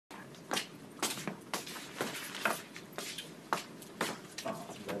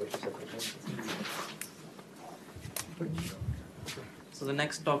So the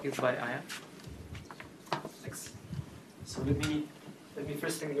next talk is by Aya. Thanks. So let me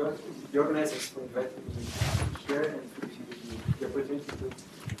first thank the organizers for inviting me here and for giving me the opportunity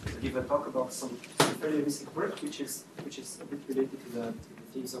to give a talk about some fairly recent work, which is a bit related to the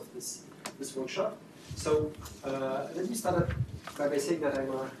themes of this workshop. So let me start by saying that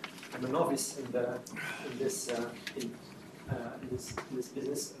I'm a novice in this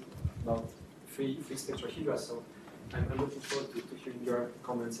business about free spectrahedra. So I'm looking forward to hearing your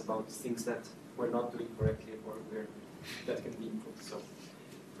comments about things that we're not doing correctly or where that can be improved. So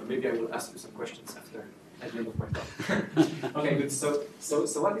maybe I will ask you some questions at the end of my talk. Okay, good. So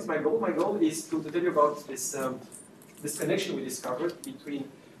what is my goal? My goal is to tell you about this connection we discovered between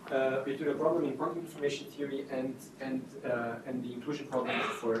a problem in quantum information theory and the inclusion problem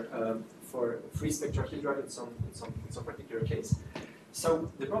for free spectrahedra in some particular case.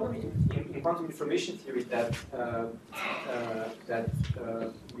 So the problem in quantum information theory that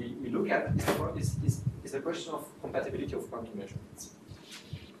we look at is the question of compatibility of quantum measurements.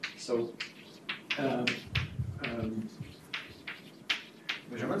 So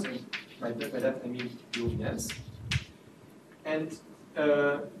measurements, and by that I mean UVMs, and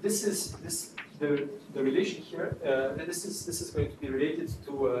this is the relation here. This is going to be related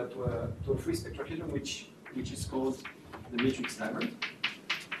to a free spectrahedron which is called the matrix diamond.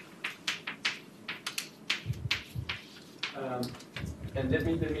 And let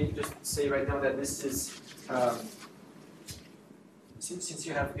me just say right now that this is since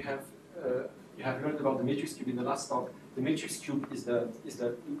you have learned about the matrix cube in the last talk. The matrix cube is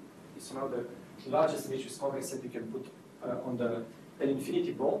somehow the largest matrix convex that you can put on an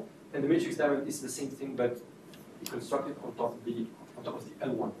infinity ball, and the matrix diamond is the same thing, but constructed on top of the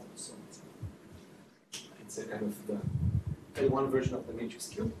L1 ball. So it's a kind of the L1 version of the matrix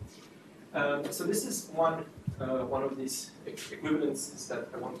cube. So this is one of these equivalences that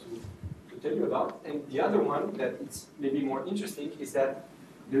I want to tell you about. And the other one that is maybe more interesting is that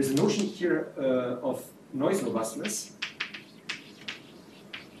there's a notion here of noise robustness.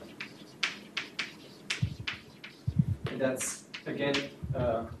 And that's, again,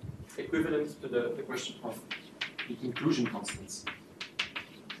 equivalent to the question of the inclusion constants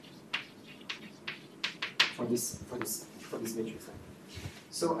for this matrix.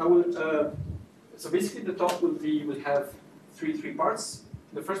 So I will. So basically, the talk will have three parts.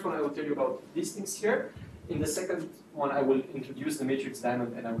 The first one I will tell you about these things here. In the second one, I will introduce the matrix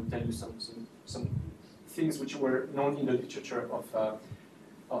diamond, and I will tell you some things which were known in the literature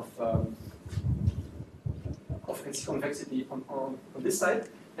of convexity on this side.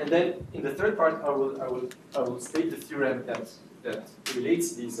 And then in the third part, I will state the theorem that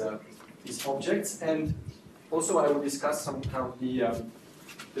relates these objects, and also I will discuss somehow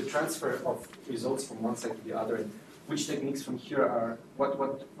the transfer of results from one side to the other, and which techniques from here are what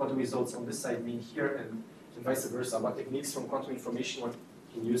the results on this side mean here, and vice versa. What techniques from quantum information one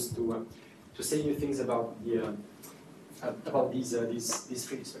can use to say new things about these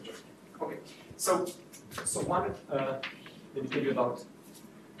free spectra. Okay, so one let me tell you about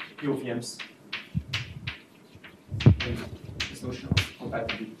POVMs and this notion of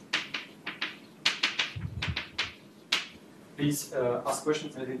compatibility. Please ask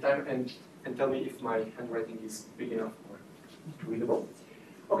questions at any time and tell me if my handwriting is big enough or readable.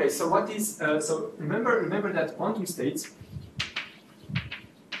 Okay, so what is so remember that quantum states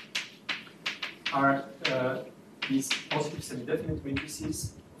are these positive semi-definite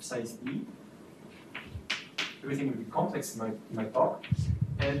matrices of size E. Everything will be complex in my talk,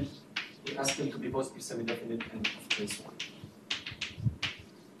 and we ask them to be positive semi-definite and of trace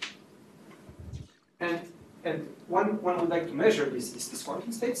 1. And one would like to measure is this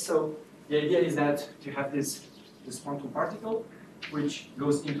quantum state. So the idea is that you have this quantum particle which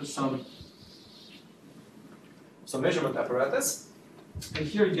goes into some measurement apparatus, and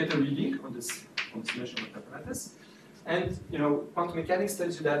here you get a reading on this measurement apparatus. And quantum mechanics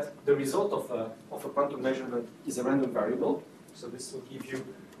tells you that the result of a quantum measurement is a random variable. So this will give you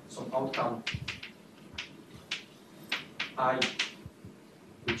some outcome I,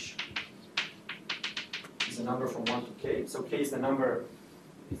 which is a number from 1 to k. So k is the number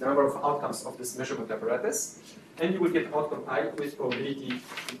of outcomes of this measurement apparatus, and you will get outcome I with probability.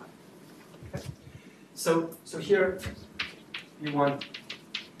 Okay. So here we want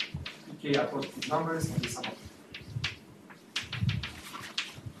k are positive numbers and the sum of.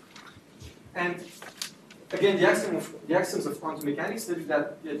 And again, the axioms of quantum mechanics tell you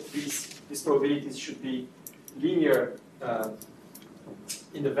that these probabilities should be linear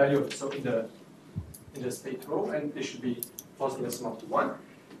in the value of in the state rho, and they should be positive and sum up to 1.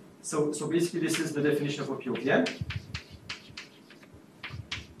 So basically, this is the definition of a POVM.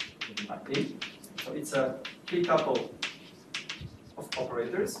 A. So it's a k-tuple of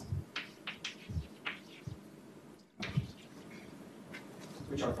operators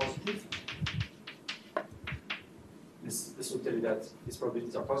which are positive. This will tell you that these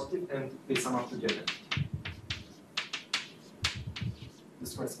probabilities are positive and they sum up together.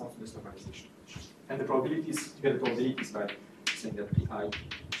 This corresponds to this normalization. And the probabilities, you get the probabilities by saying that Pi is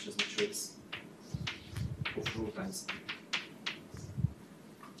just matrix of rho times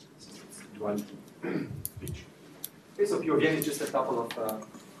duality H. Okay, so P of n is just a tuple of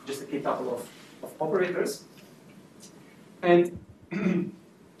just a k-tuple of operators. And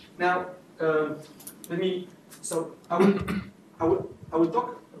now let me. So I will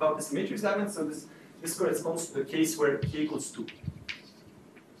talk about this matrix diamond. So this corresponds to the case where k equals 2.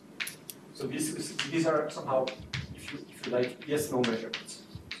 So these are somehow, if you like, yes/no measurements.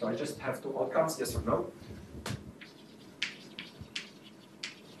 So I just have two outcomes, yes or no.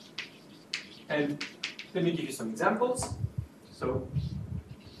 And let me give you some examples. So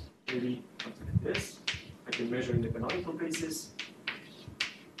maybe something like this. I can measure in the canonical basis.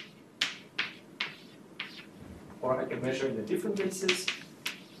 Or I can measure in a different basis.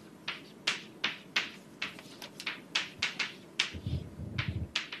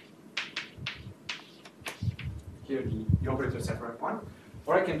 Here the operators at rank 1.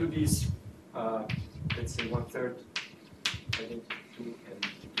 Or I can do these, let's say 1/3, I think 2 and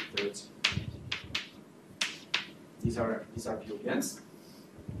 2/3. These are POVNs.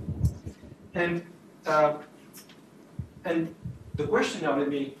 And the question now, let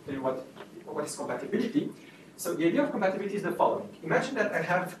me tell you what is compatibility. So the idea of compatibility is the following. Imagine that I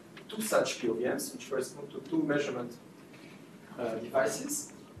have two such POVMs, which correspond to two measurement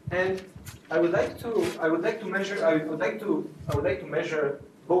devices, and I would like to measure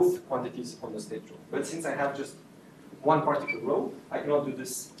both quantities on the state row. But since I have just one particle row, I cannot do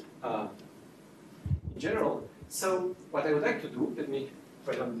this in general. So what I would like to do, let me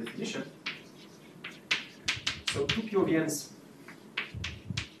write down the definition. So two POVNs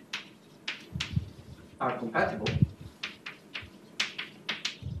are compatible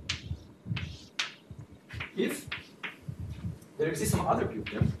if there exists some other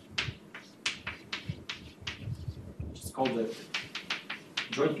POVM, which is called the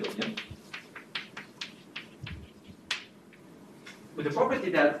joint POVM, with the property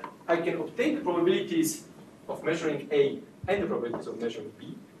that I can obtain the probabilities of measuring A and the probabilities of measuring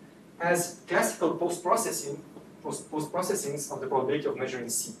B as classical post-processings of the probability of measuring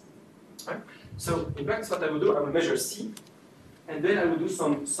C. Right? So in practice, what I will do, I will measure C, and then I will do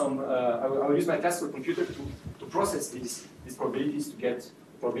I will use my classical computer to process these probabilities to get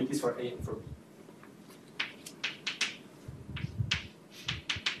probabilities for A and for B.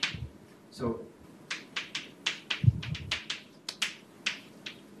 So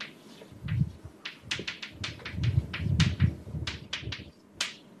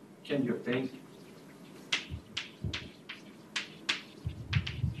can you obtain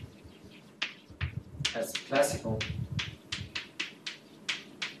as classical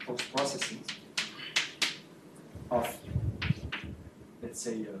post-processing of, let's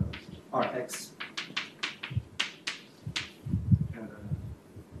say, Rx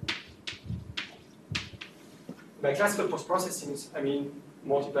by classical post-processing, I mean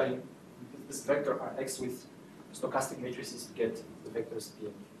multiplying this vector Rx with stochastic matrices to get the vectors P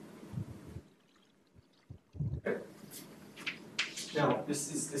and Q. Okay. Now this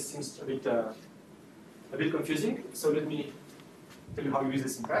seems a bit confusing. So let me tell you how we use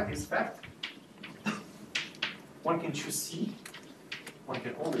this in practice. In fact, one can choose C. One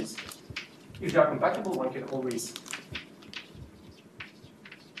can always, if they are compatible, one can always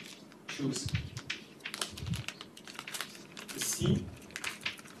choose the C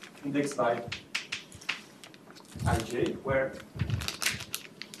indexed by ij, where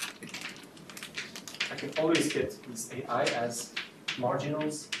I can always get this AI as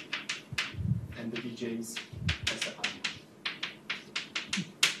marginals and the BJs as the I.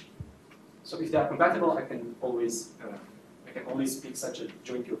 So if they are compatible, I can always pick such a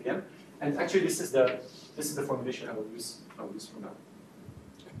joint POVM. And actually, this is the formulation I will use from now.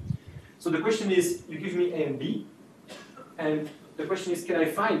 So the question is, you give me A and B, and the question is, can I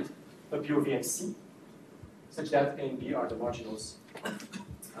find a POVM C such that A and B are the marginals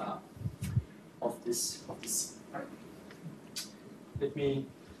of this C? Right. Let me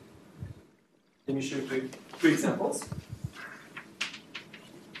show you two examples.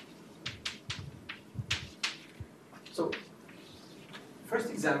 So, first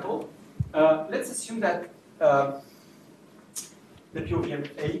example, let's assume that the POVM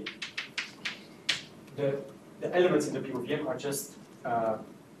A, the elements in the POVM are just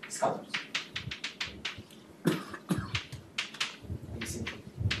scalars.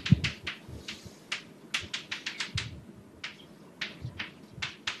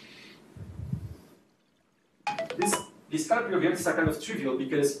 these scalar POVMs are kind of trivial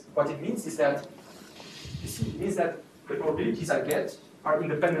because what it means is that, you see, it means that the probabilities I get are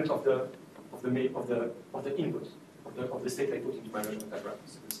independent of the input of the state I put into my measurement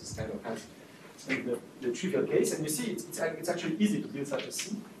apparatus. So this is kind of the trivial case, and you see it's actually easy to build such a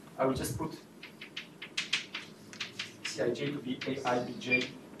C. I will just put Cij to be Aibj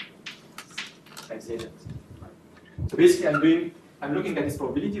times Anet. So basically, I'm looking at these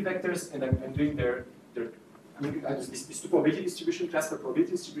probability vectors, and I'm doing I'm looking at these two probability distribution, classical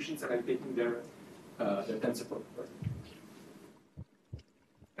probability distributions, and I'm taking their tensor product.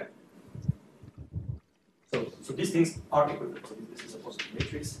 Okay. So these things are equivalent. So this is a positive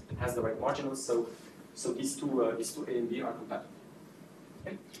matrix. It has the right marginals. So these two A and B are compatible.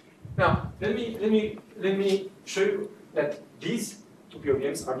 Okay. Now let me show you that these two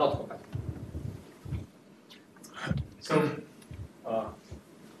POVMs are not compatible. So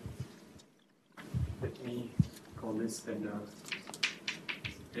let me call this then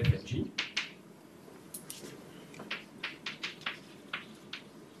F and G.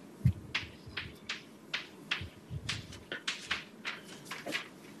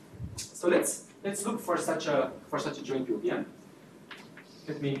 So let's look for such a joint POVM.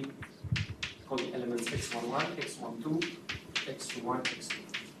 Let me call the elements x11, x12, x21, x2.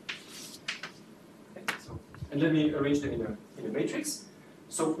 Okay, so, and let me arrange them in a matrix.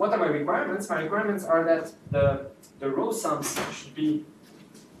 So what are my requirements? My requirements are that the row sums should be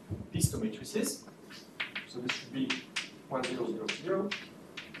these two matrices. So this should be 1, 0, 0, 0.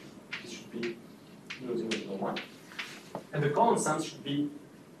 This should be 0, 0, 0, 1. And the column sums should be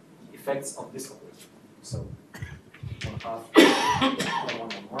effects of this operator. So 1 half, 1, 1,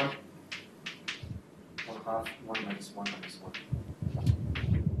 1, 1, 1 half, 1 minus 1 minus 1.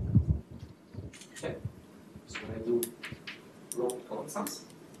 Okay. So when I do row column sums.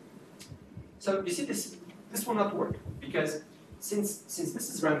 So you see this will not work because since this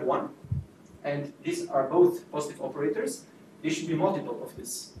is rank 1 and these are both positive operators, they should be multiple of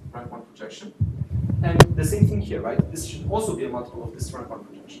this rank 1 projection. And the same thing here, right? This should also be a multiple of this rank 1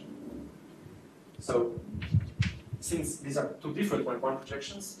 projection. So since these are two different rank 1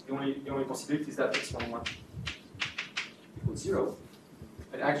 projections, the only possibility is that x11 equals 0.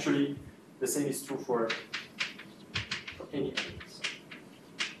 And actually the same is true for any element.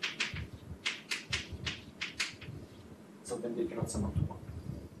 So then they cannot sum up to 1.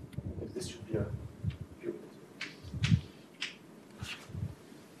 But this should be a pure.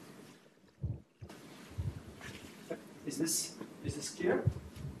 Is this clear?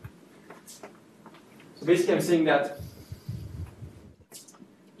 So basically I'm saying that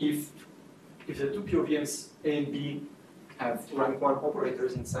if the two POVMs A and B have rank 1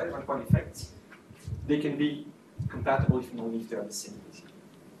 operators inside, rank 1 effects, they can be compatible if and only if they are the same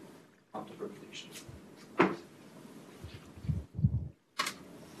after permutation.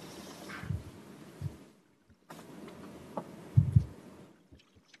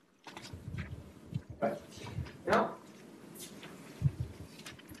 Right. Now,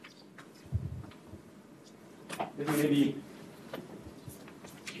 let me maybe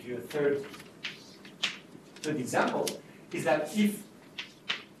give you a third example, is that if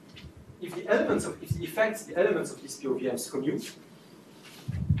the elements of the elements of these POVMs commute,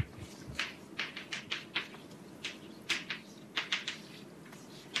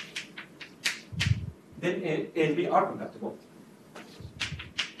 then A and B are compatible.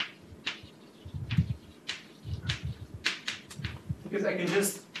 Because I can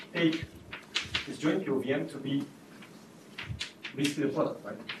just take this joint POVM to be basically the product,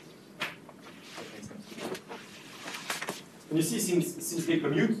 right? And you see, since they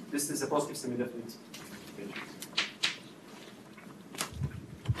commute, this is a positive semi-definite.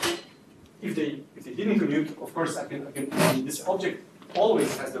 If they didn't commute, of course, this object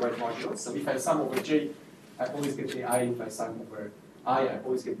always has the right marginals. So if I sum over J, I always get AI. If I sum over I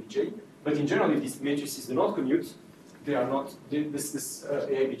always get Bj. But in general, if these matrices do not commute, they are not. This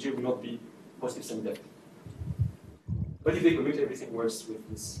AI Bj will not be positive semi-definite. But if they commute, everything works with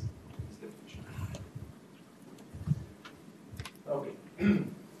this definition. Okay.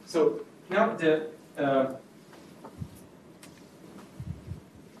 So now the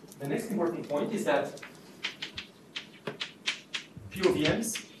next important point is that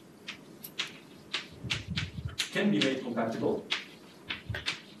POVMs can be made compatible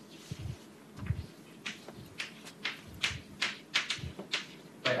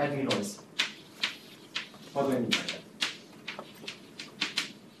by adding noise. What do I mean by that?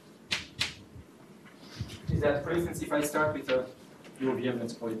 Is that, for instance, if I start with a POVM,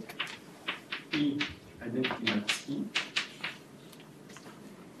 let's call it E identity minus E,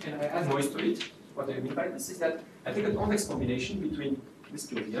 and I add noise to it, what I mean by this is that I take a convex combination between this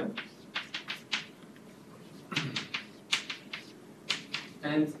POVM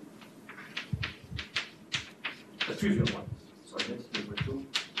and a trivial one. So identity over 2.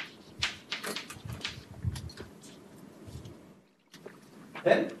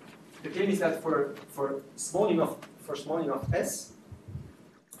 Then the claim is that for small enough S,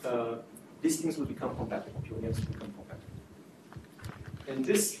 these things will become compatible. POVMs will become compatible. And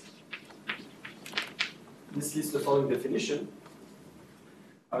this leads to the following definition.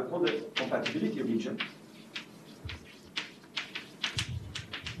 I would call the compatibility region.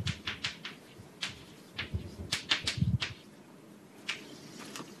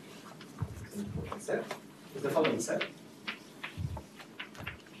 Is the following set.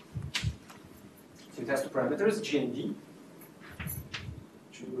 So it has two parameters, G and D.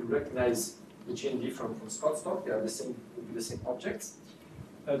 You will recognize the G and D from Scott's talk. They are the same, will be the same objects.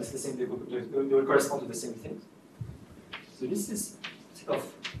 They will correspond to the same thing. So this is a set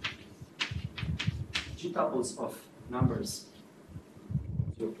of G tuples of numbers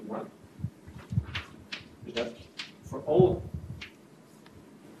 0 to 1. That for all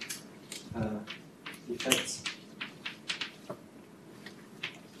effects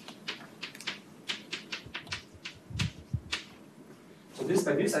so this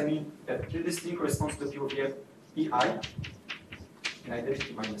by this I mean that this thing corresponds to the POVM EI and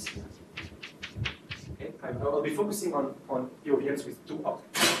identity minus EI. Okay, I'll be focusing on POVMs with two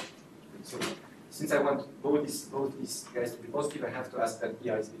outcomes. So since I want both these guys to be positive, I have to ask that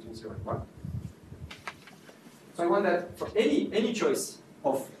EI is between 0 and 1. So I want that for any choice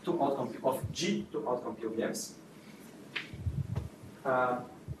of G two outcome POVMs,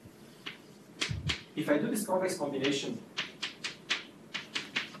 if I do this convex combination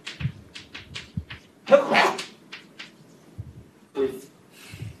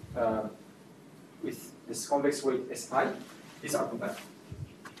with this convex weight Si, these are compatible.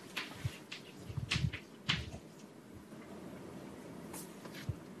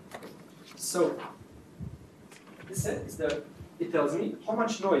 So this set is it tells me how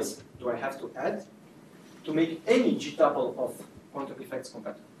much noise do I have to add to make any G tuple of quantum effects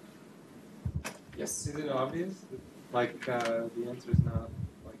compatible. Yes? Is it obvious? Like the answer is not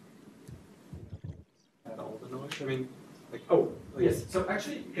like add all the noise? I mean, like yes. So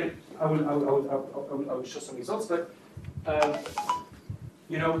actually, you can. I will show some results, but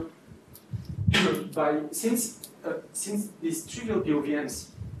you know, since these trivial POVMs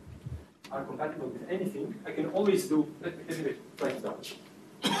are compatible with anything, I can always do. Let me write it down.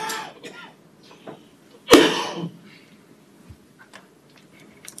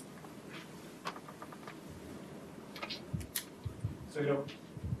 So you know,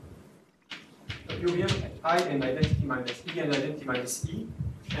 a POVM I and identity minus E and identity minus E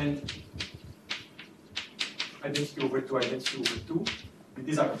and identity over 2, identity over 2,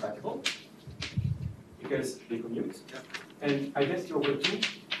 these are compatible because they commute. Yeah. And identity over 2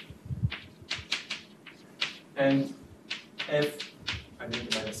 and F,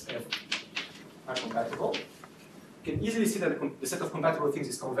 identity minus F, are compatible. You can easily see that the set of compatible things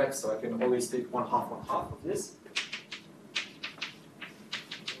is convex, so I can always take 1/2 of this.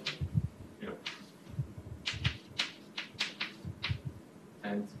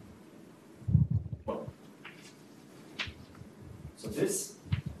 And, well, so this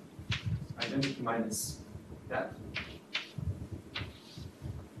identity minus that.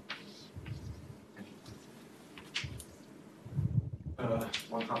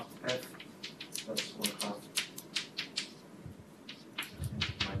 One half F plus 1/2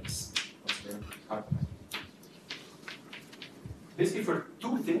 minus what's there? Basically, for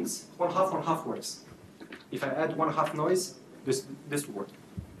two things, 1/2 works. If I add 1/2 noise, this will work.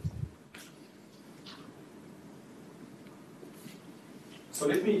 So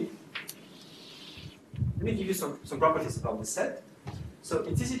let me give you some properties about this set. So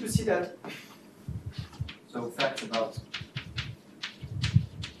it's easy to see that. So facts about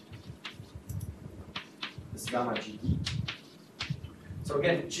this gamma GD. So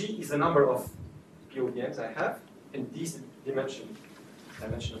again, G is the number of POVMs I have, and D is the dimension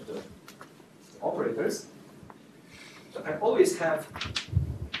of the operators. So I always have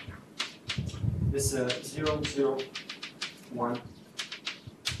this 0, 0, 1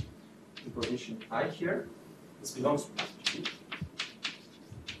 in position I here. This belongs to G.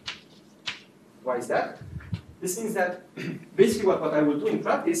 Why is that? This means that basically what I will do in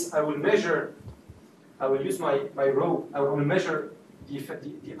practice, I will use my row, I will measure the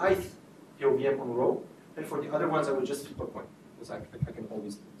ith POVM on row, and for the other ones I will just flip a coin, because I can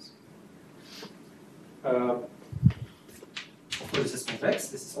always do this. Of course, this is convex.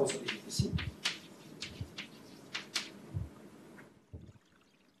 This is also easy to see.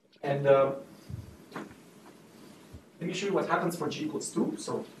 And let me show you what happens for G equals 2.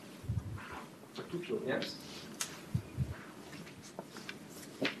 So for 2 kilograms.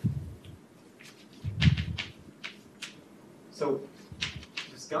 So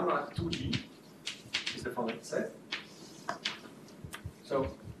this gamma 2G is the following set. So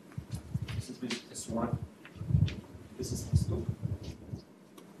this is S1, this is S2.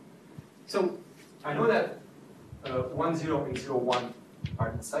 So I know that 1, 0, and 0, 1 are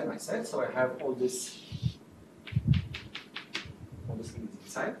inside my set, so I have all this things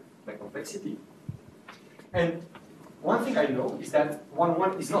inside, my convexity. And one thing I know is that 1,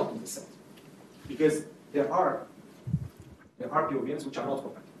 1 is not in the set, because there are POVMs which are not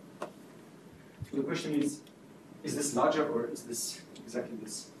compatible. So the question is this larger or is this exactly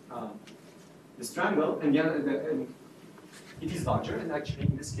this triangle? And and it is larger, and actually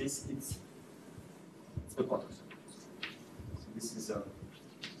in this case it's the quarter. So this is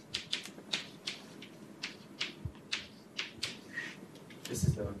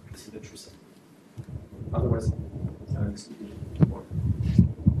the true set. Otherwise, this would be more.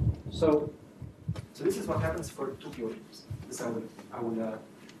 So this is what happens for 2 POVs. This I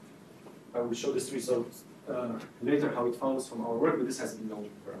will show this result later how it follows from our work, but this has been known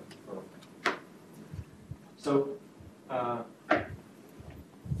for a long time. So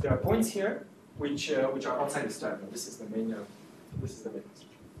there are points here which are outside this triangle. This is the main question.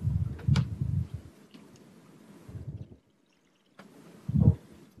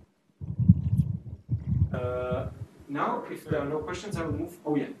 Now, if there are no questions, I will move.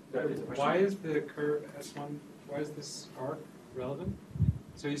 Oh yeah, there is a question. Why is the curve S1? Why is this arc relevant?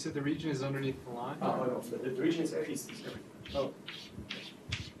 So you said the region is underneath the line? Oh no, the region is everything. Oh.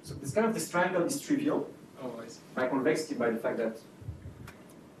 So this triangle is trivial. Oh, I see. By convexity, by the fact that,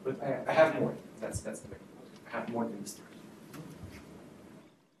 but I have more. That's the main point. I have more than this triangle.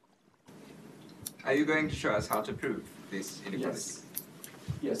 Are you going to show us how to prove this inequality? Yes.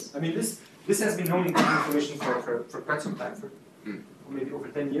 Yes. I mean this has been known in information for quite some time, for maybe over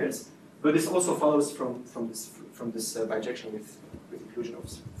 10 years. But this also follows from this bijection with inclusion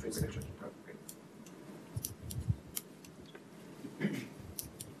of free spectrum.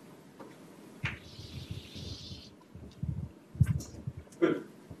 Good.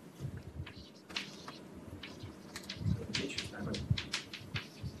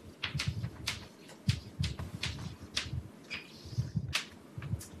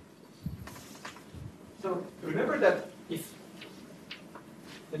 So remember that if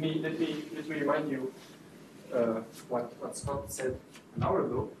let me remind you what Scott said an hour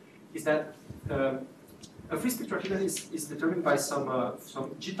ago, is that a free spectrahedron is determined by some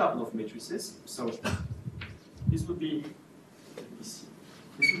G-tuple of matrices. So this would be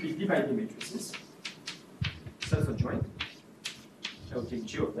D by D matrices, self-adjoint. I will take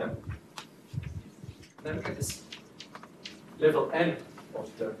G of them. Then look at this. Level n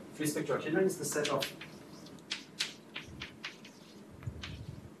of the free spectrahedron is the set of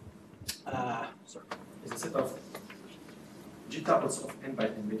is a set of G-tuples of n by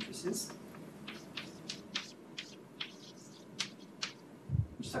n matrices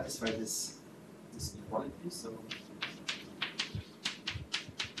which satisfy this inequality. So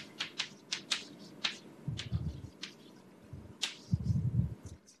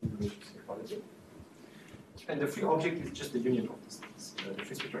inequality. And the free object is just the union of these things. The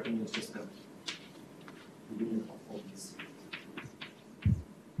free spectrahedron is just the union of all these.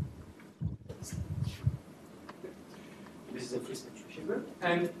 This is a free spectrahedron,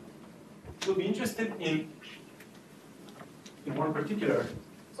 and we'll be interested in one particular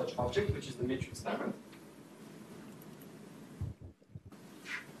such object, which is the matrix diamond.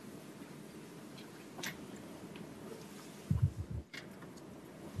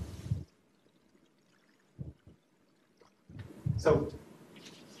 So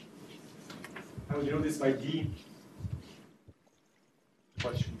I will denote this by D.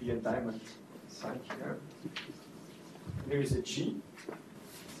 What should be a diamond sign here? There is a G.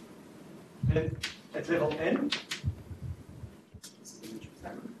 And at level n, this is the matrix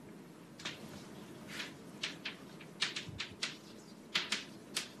diamond.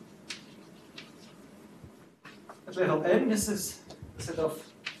 At level n, this is a set of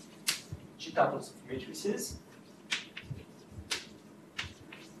G-tuples of matrices.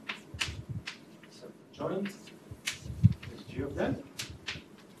 Joint, there's G of them,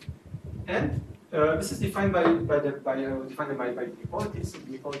 and this is defined by inequalities. So the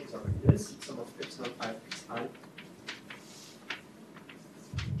inequalities are like this: sum of epsilon I xi.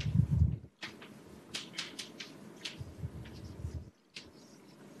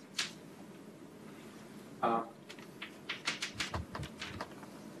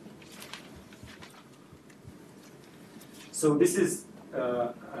 So this is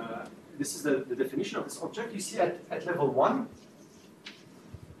the definition of this object. You see at level 1,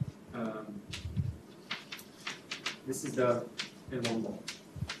 this is the L1 wall.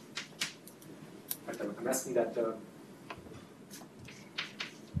 I'm asking that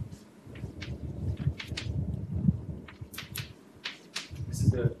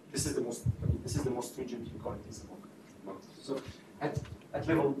this is the most stringent inequalities among. So at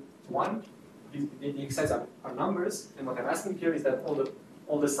level 1, the exercises are numbers, and what I'm asking here is that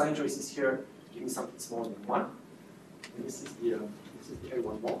all the sign choices here give me something smaller than 1. And this is the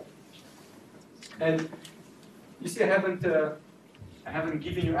A1 wall. And you see, I haven't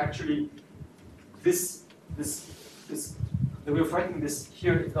given you actually this the way of writing this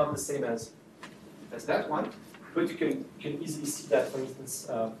here is not the same as that one, but you can easily see that, for instance,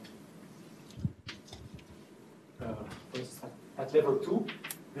 at level 2,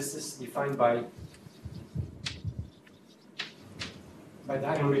 this is defined by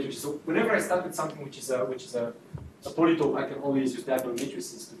diagonal matrices. So whenever I start with something which is a polytope, I can always use diagonal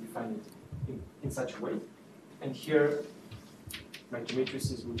matrices to define it in such a way. And here, my two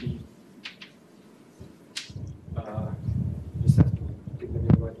matrices will be just have to give them in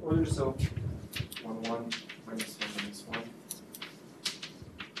the right order. So 1, 1, minus 1, minus 1,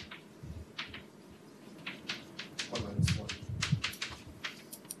 1, minus 1.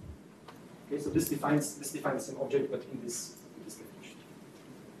 Okay, so this defines the same object, but in this definition.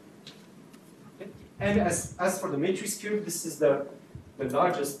 Okay. And as for the matrix cube, this is the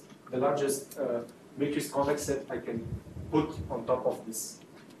largest matrix convex set I can put on top of this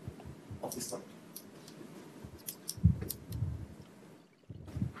one.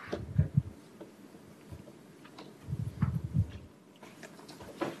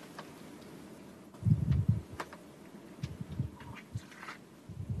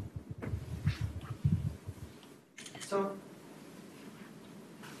 So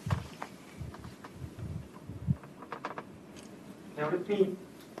now let me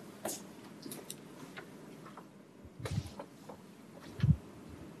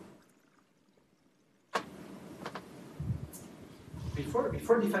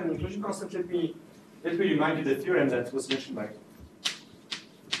before defining the inclusion constant, let me remind you the theorem that was mentioned by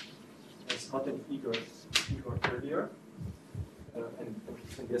Scott and Igor earlier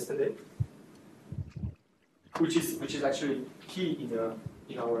and yesterday, which is actually key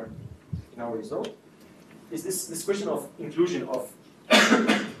in our result. Is this question of inclusion of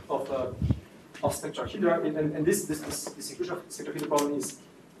spectrahedra, and this inclusion of spectrahedra problem is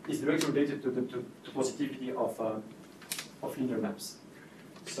directly related to positivity of linear maps.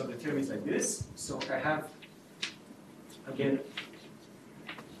 So the theorem is like this. So I have again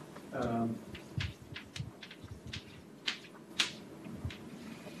the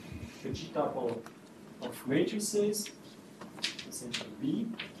G-tuple of matrices, essentially B.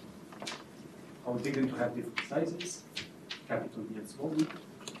 I will take them to have different sizes, capital B and small b.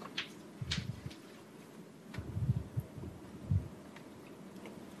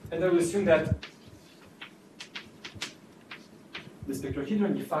 And I will assume that the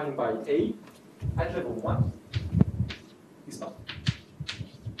spectrahedron defined by A at level 1 is bound.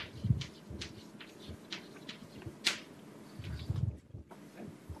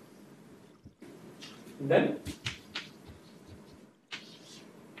 And then,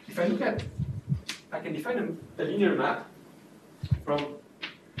 if I look at, I can define a linear map from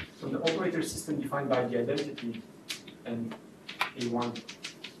the operator system defined by the identity and A1,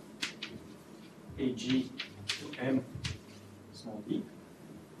 AG to M small b,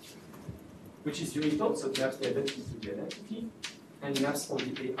 which is unital, so it maps the identity to the identity, and it maps all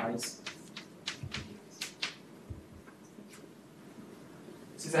the AIs.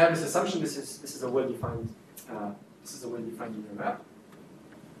 Since I have this assumption, this is a well-defined linear map.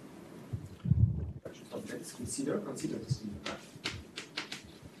 Let's consider this linear map.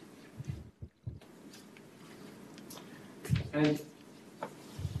 And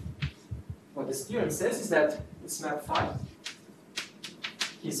what this theorem says is that this map phi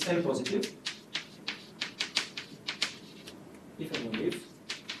is n positive if and only if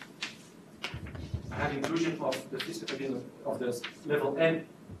I have inclusion of the free spectrum of the level n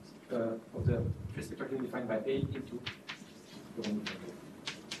of the free spectrum defined by A into the one defined by A.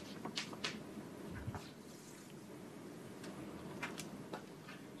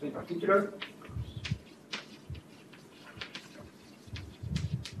 So in particular,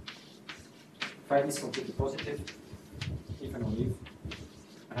 phi is completely positive if and only if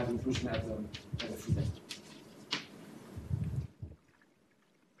I have inclusion at the free density.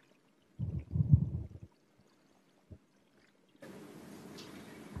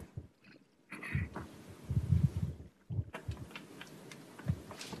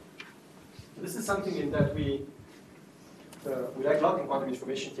 is something in that we like a lot in quantum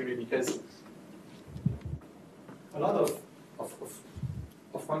information theory, because a lot of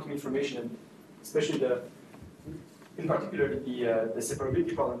quantum information, and especially in particular the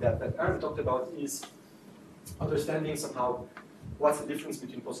separability problem that Aaron talked about, is understanding somehow what's the difference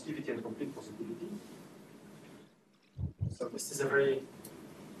between positivity and complete positivity. So this is a very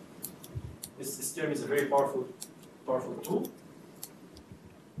this theorem is a very powerful tool.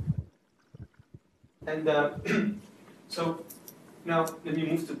 And so now let me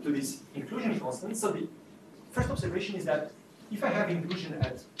move to this inclusion constant. So the first observation is that if I have inclusion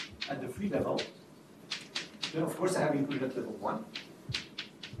at the free level, then of course I have inclusion at level 1.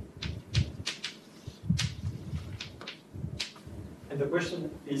 And the question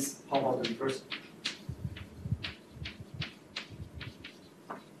is, how about the recursive?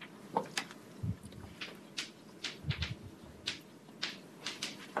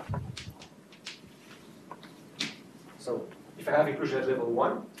 So if I have inclusion at level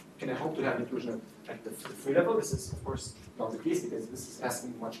 1, can I hope to have inclusion at the free level? This is, of course, not the case, because this is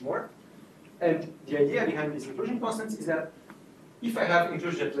asking much more. And the idea behind these inclusion constants is that if I have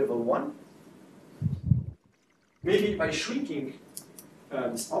inclusion at level 1, maybe by shrinking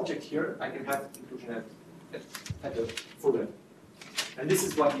this object here, I can have inclusion at the full level. And this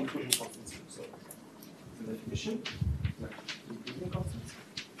is what the inclusion constants do. So the definition, the inclusion constants.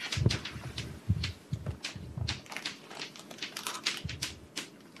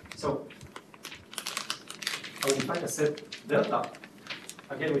 So I will define a set delta,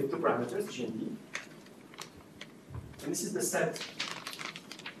 again with two parameters, G and D. And this is the set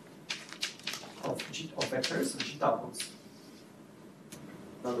of vectors, Nechita outputs,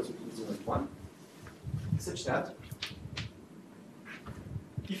 numbers between 0 and 1, such that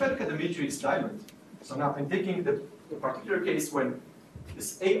if I look at the matrix diamond, so now I'm taking the particular case when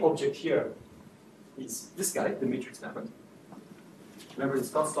this A object here is this guy, the matrix diamond. Remember,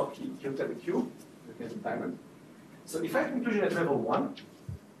 it's not stop, he looked at the cube, looked at the diamond. So if I have inclusion at level 1,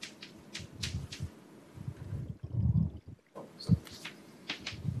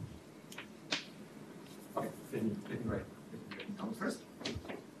 okay, let me write it down first.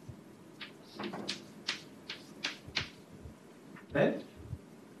 Then,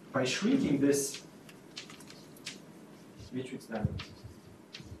 by shrinking this matrix diamond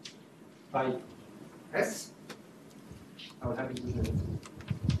by S, I will have inclusion.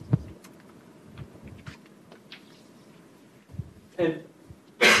 And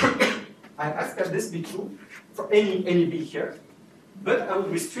I ask that this be true for any B here, but I will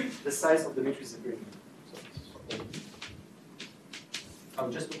restrict the size of the matrix appearing. So this is for any B. I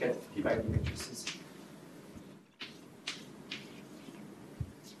will just look at P by D matrices.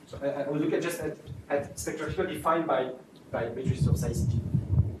 So I will look at just at spectrahedra defined by matrices of size G.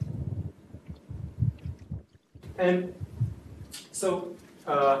 And so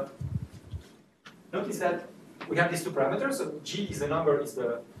notice that we have these two parameters. So G is the number, is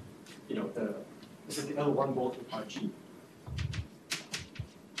the, this is the L1 bolt with RG.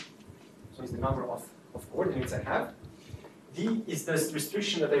 So it's the number of coordinates I have. D is this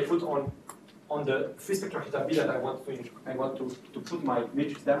restriction that I put on the free spectrahedra B that I want to put my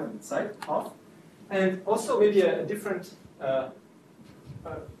matrix diamond inside of. And also maybe a different a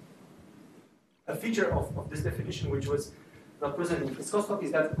feature of this definition, which was not present in Scott's talk,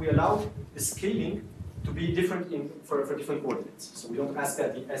 is that we allow the scaling to be different for different coordinates. So we don't ask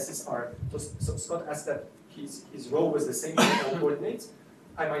that the S's are. So Scott asked that his rho was the same for all coordinates.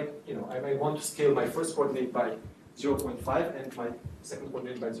 I might want to scale my first coordinate by 0.5 and my second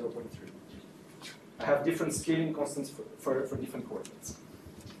coordinate by 0.3. I have different scaling constants for different coordinates.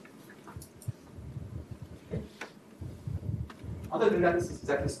 Okay. Other than that, this is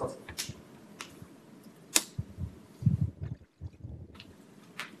exactly Scott's.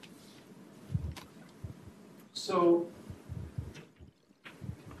 So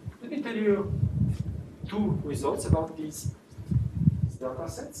let me tell you two results about these delta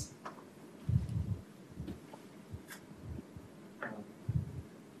sets.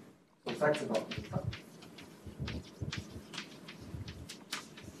 Some facts about delta.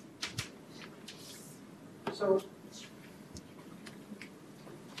 So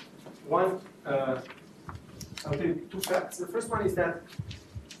one, I'll tell you two facts. The first one is that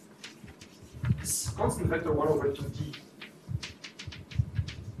this constant vector 1 over 2d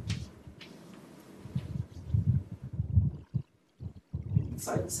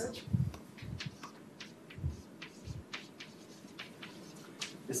inside the set.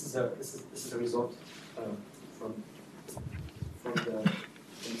 This is a result from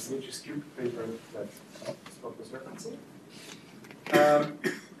this matrix cube paper that Scott was referencing.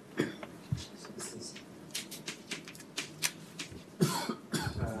 So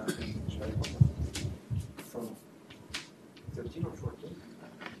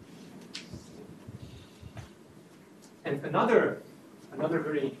another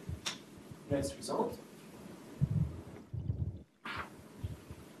very nice result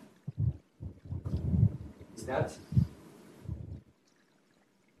is that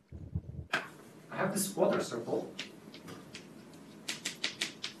I have this quarter circle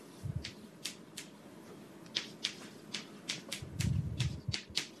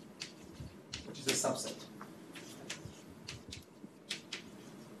which is a subset.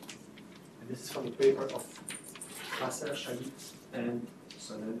 And this is from the paper of Nasser, Shahid, and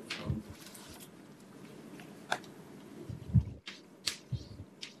Sonel from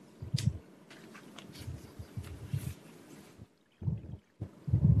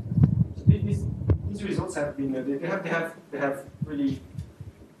these results have been they have really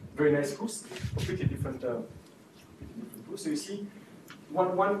very nice proofs, completely different proofs. So you see,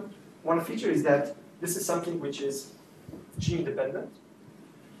 one feature is that this is something which is G independent,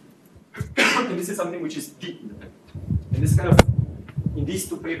 and this is something which is D independent. And this kind of, in these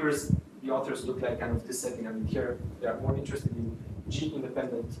two papers, the authors look like kind of this setting. I mean, here they are more interested in G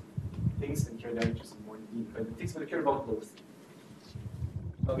independent things, and here they are interested more in D independent things, but I care about both.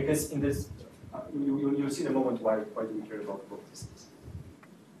 Because in this, you'll see in a moment why do we care about both these things.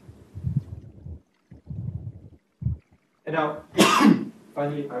 And now,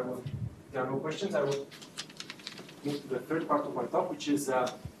 finally, there are no questions. I will move to the third part of my talk, which is our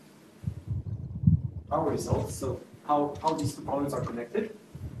results. So how these two problems are connected.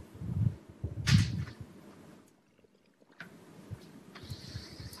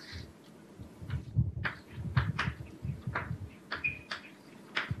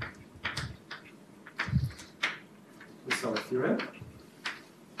 This is our theorem.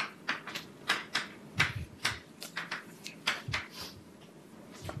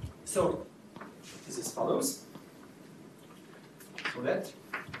 So this is follows. So that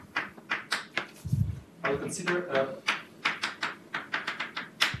I'll consider a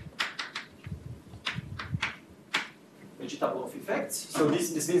table of effects. So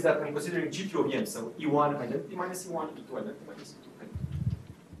this means that I'm considering G2 of n. So E1 identity minus E1, E2 identity minus E2, and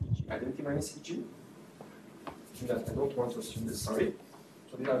EG identity minus EG. That I don't want to assume this, sorry.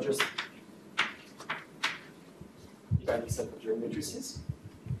 So these are just the set of German matrices.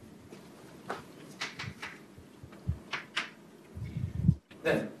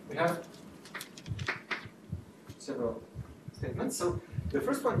 Then we have several statements. So the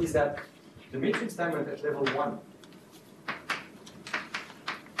first one is that the matrix diamond at level 1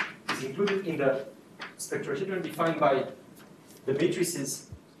 is included in the spectrahedron defined by the matrices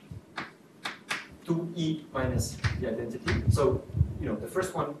 2E minus the identity. So, the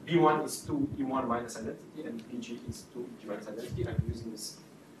first one, B1 is 2E1 minus identity, and BG is 2EG minus identity. I'm using this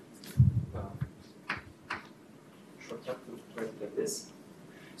shortcut to write it like this.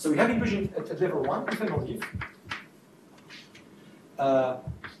 So we have inclusion at level 1, if and only if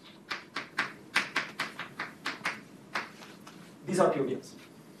these are POVs.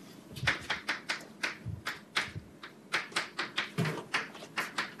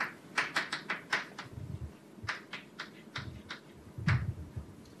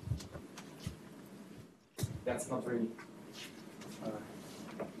 That's not very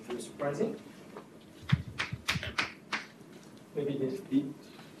surprising. Maybe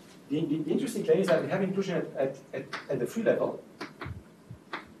the interesting thing is that we have inclusion at the free level.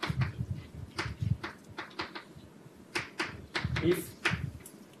 If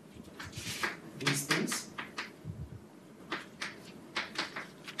these things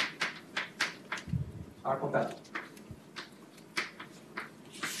are compatible.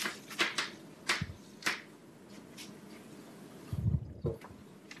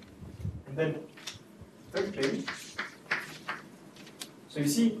 And then third claim. So you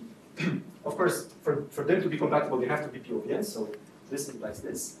see, of course, for them to be compatible, they have to be POVs, so this implies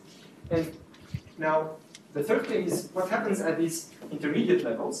this. And now, the third thing is what happens at these intermediate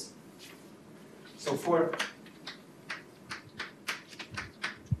levels. So for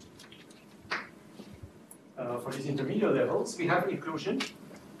these intermediate levels, we have inclusion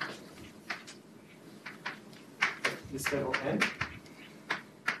at this level n.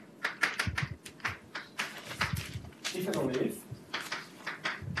 If and only if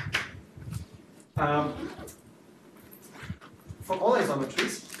for all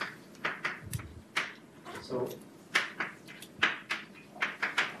isometries, so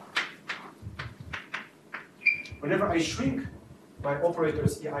whenever I shrink my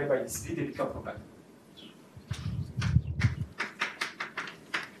operators EI by this V, they become compatible.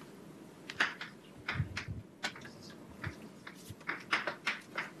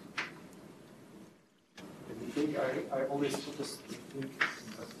 I always put this in the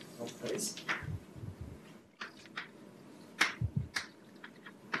wrong place.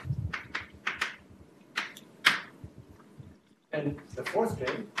 And the fourth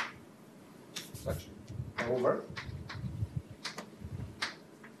claim, actually, over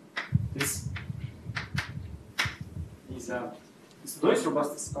this noise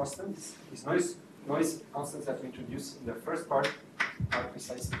robustness constant, these noise constants that we introduced in the first part are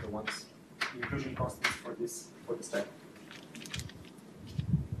precisely the ones, the inclusion constants for this type.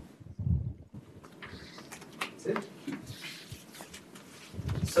 That's it.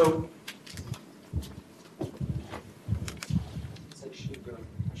 So I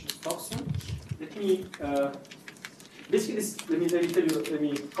should stop soon. Let me basically let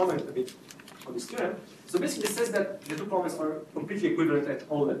me comment a bit on this theorem. So basically it says that the two problems are completely equivalent at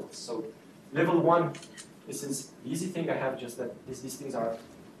all levels. So level 1, this is the easy thing. I have just that these things are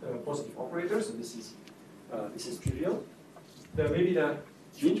positive operators, so this is trivial. Maybe the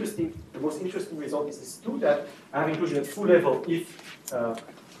most interesting result is this 2, that I have inclusion at full level if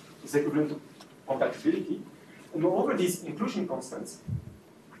is equivalent to compatibility. And moreover, these inclusion constants,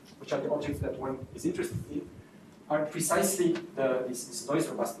 which are the objects that one is interested in, are precisely this noise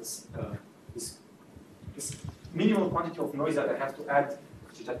robustness, this minimal quantity of noise that I have to add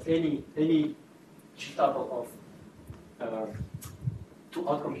to that any G-tuple of two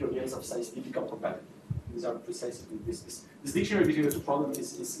outcome POVMs of size D become compatible. These are precisely this dictionary between the two problems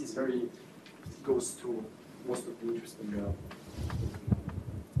is very goes to most of the interesting.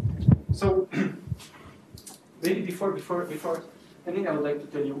 So maybe before ending, I would like to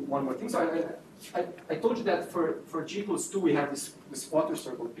tell you one more thing. So I told you that for G equals 2 we have this quarter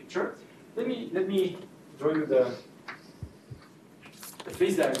circle picture. Let me draw you the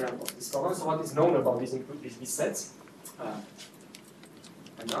phase diagram of this problem. So what is known about these sets?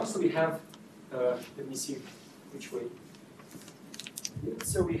 And now, so we have, let me see which way.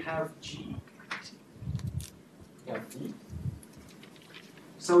 So we have G, we have D.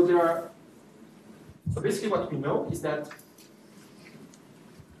 So so basically what we know is that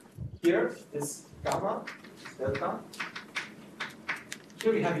here is gamma, delta.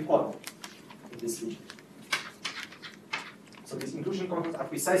 Here we have equality in this region. So these inclusion constants are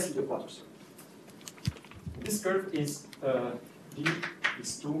precisely the quarter circle. This curve is D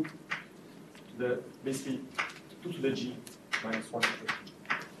is 2 to the basically 2 to the G minus 1 to the G.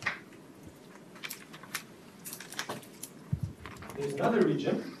 There's another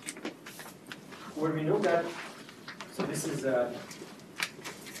region where we know that, so this is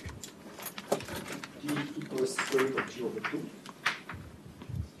G equals square root of G over 2.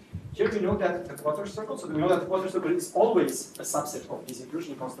 Here we know that the quarter circle, so we know that the quarter circle is always a subset of these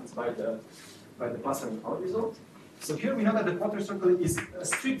inclusion constants by the plus and out result. So here we know that the quarter circle is a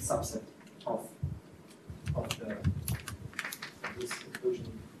strict subset of this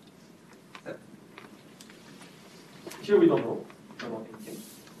inclusion set. Here we don't know anything.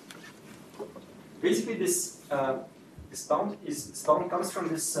 Basically, this bound comes from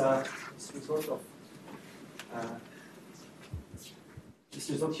this result of this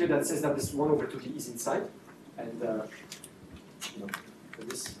result here that says that this 1 over 2d is inside, and for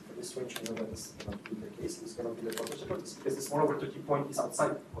this range we know that this cannot be the case. This cannot be the quarter circle because this 1 over 2d point is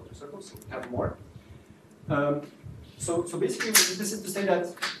outside the quarter circle, so we have more. So basically, this is to say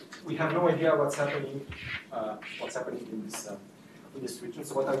that we have no idea what's happening in this region.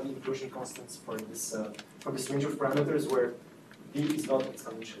 So what are the inclusion constants for this range of parameters where d is not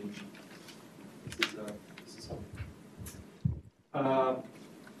exponentially g? This is all.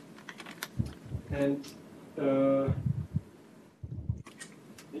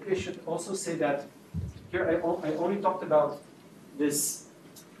 Maybe I should also say that here I only talked about this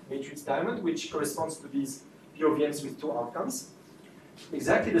matrix diamond, which corresponds to these POVMs with two outcomes.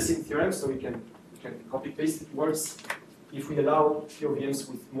 Exactly the same theorem, so we can copy paste. It works if we allow POVMs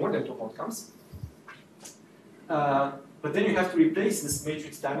with more than two outcomes. But then you have to replace this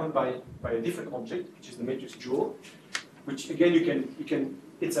matrix diamond by a different object, which is the matrix jewel, which again you can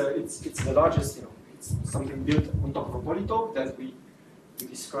it's the largest, it's something built on top of a polytope that we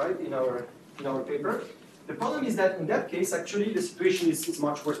describe in our paper. The problem is that in that case, actually, the situation is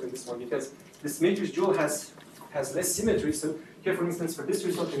much worse than this one because this matrix jewel has less symmetry. So here, for instance, for this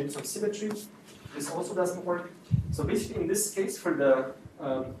result, we need some symmetry. This also doesn't work. So basically, in this case, for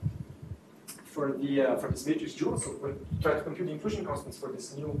this matrix jewel, so when we try to compute the inclusion constants for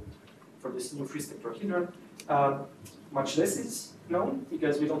this new free spectrahedra, much less is known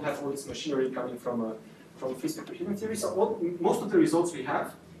because we don't have all this machinery coming from free spectrahedron theory. So most of the results we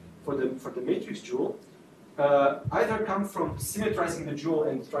have for the matrix jewel either come from symmetrizing the jewel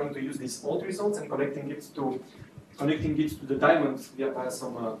and trying to use these old results and connecting it to the diamond via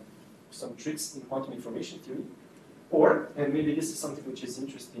some tricks in quantum information theory, or, and maybe this is something which is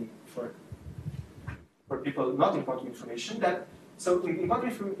interesting for people well, not in quantum information. That so in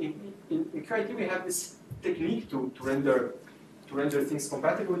QIT we have this technique to render things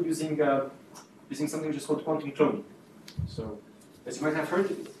compatible using using something which is called quantum cloning. So as you might have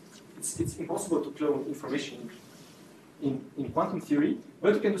heard, it's impossible to clone information in quantum theory,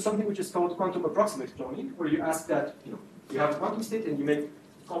 but you can do something which is called quantum approximate cloning, where you ask that you have a quantum state and you make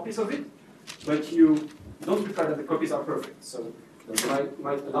copies of it, but you don't require that the copies are perfect. So you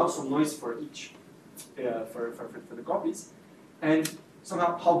might allow some noise for each for the copies, and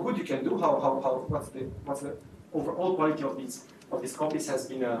somehow how good you can do, what's the overall quality of these copies has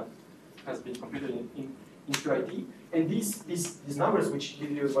been computed in QIT, and these numbers which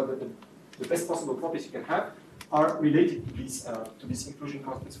give you what the best possible copies you can have are related to these inclusion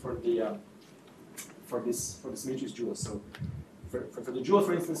constants for this matrix dual. So for the dual,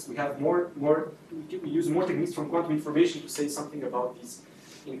 for instance, we have we use more techniques from quantum information to say something about these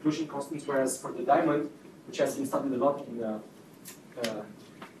inclusion constants, whereas for the diamond, which has been studied a lot in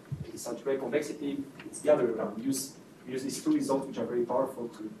this algebraic convexity, it's the other way around. We use these two results, which are very powerful,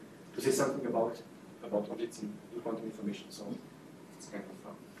 to say something about objects in quantum information. So it's kind of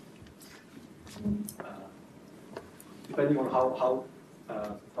depending on how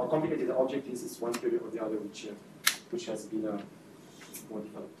complicated the object is one theory or the other, which has been more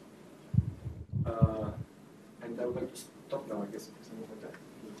developed. And I would like to stop now, I guess, because I'm over there.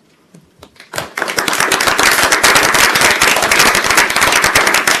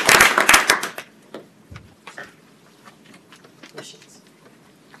 Questions?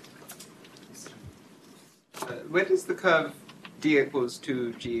 Where does the curve d equals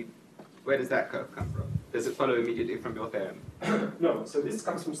 2g, where does that curve come from? Does it follow immediately from your theorem? No, so this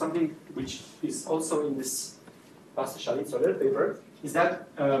comes from something which is also in this Soler paper, is that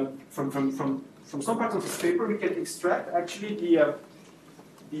from some parts of this paper we can extract actually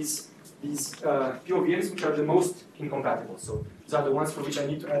these POVMs which are the most incompatible. So these are the ones for which I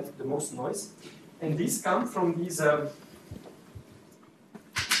need to add the most noise. And these come from these,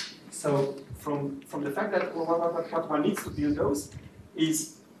 so from the fact that what one needs to build those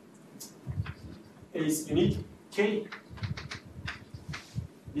is you need K.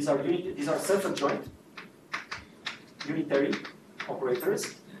 These are self-adjoint unitary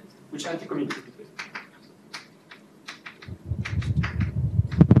operators which anti-communicate.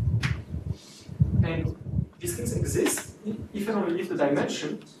 And these things exist if and only if the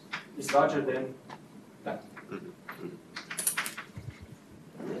dimension is larger than that.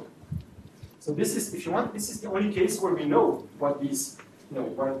 So this is, if you want, this is the only case where we know what these,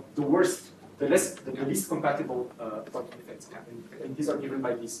 what the least compatible quantum effects are, and these are given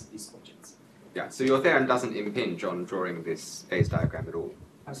by these objects. Yeah, so your theorem doesn't impinge on drawing this phase diagram at all.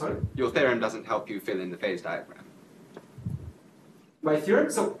 I'm sorry? Your theorem doesn't help you fill in the phase diagram. My theorem,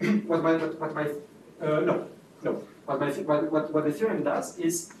 so what the theorem does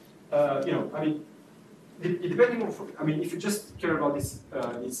is, depending on, if you just care about this,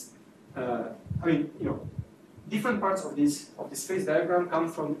 different parts of this phase diagram come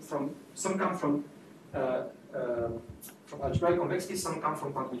from algebraic convexity, some come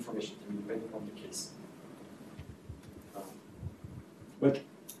from quantum information, depending on the case. But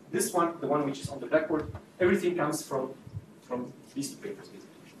this one, the one which is on the blackboard, everything comes from these two papers, basically.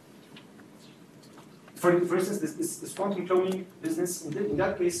 For instance, this quantum cloning business, in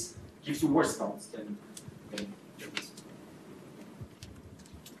that case, gives you worse bounds than this.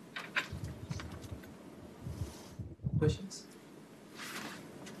 Questions?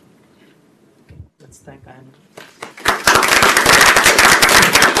 Let's thank Anna.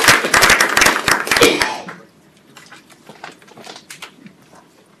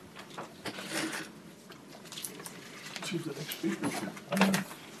 Choose the next speaker.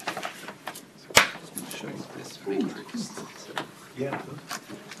 Show you this matrix. Yeah.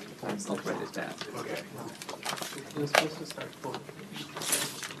 I'll write it down. Okay. You're supposed to start forward.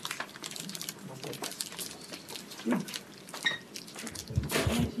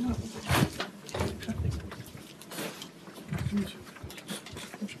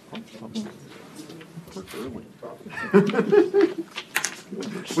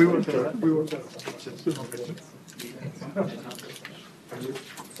 We worked out.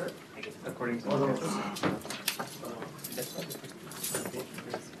 According to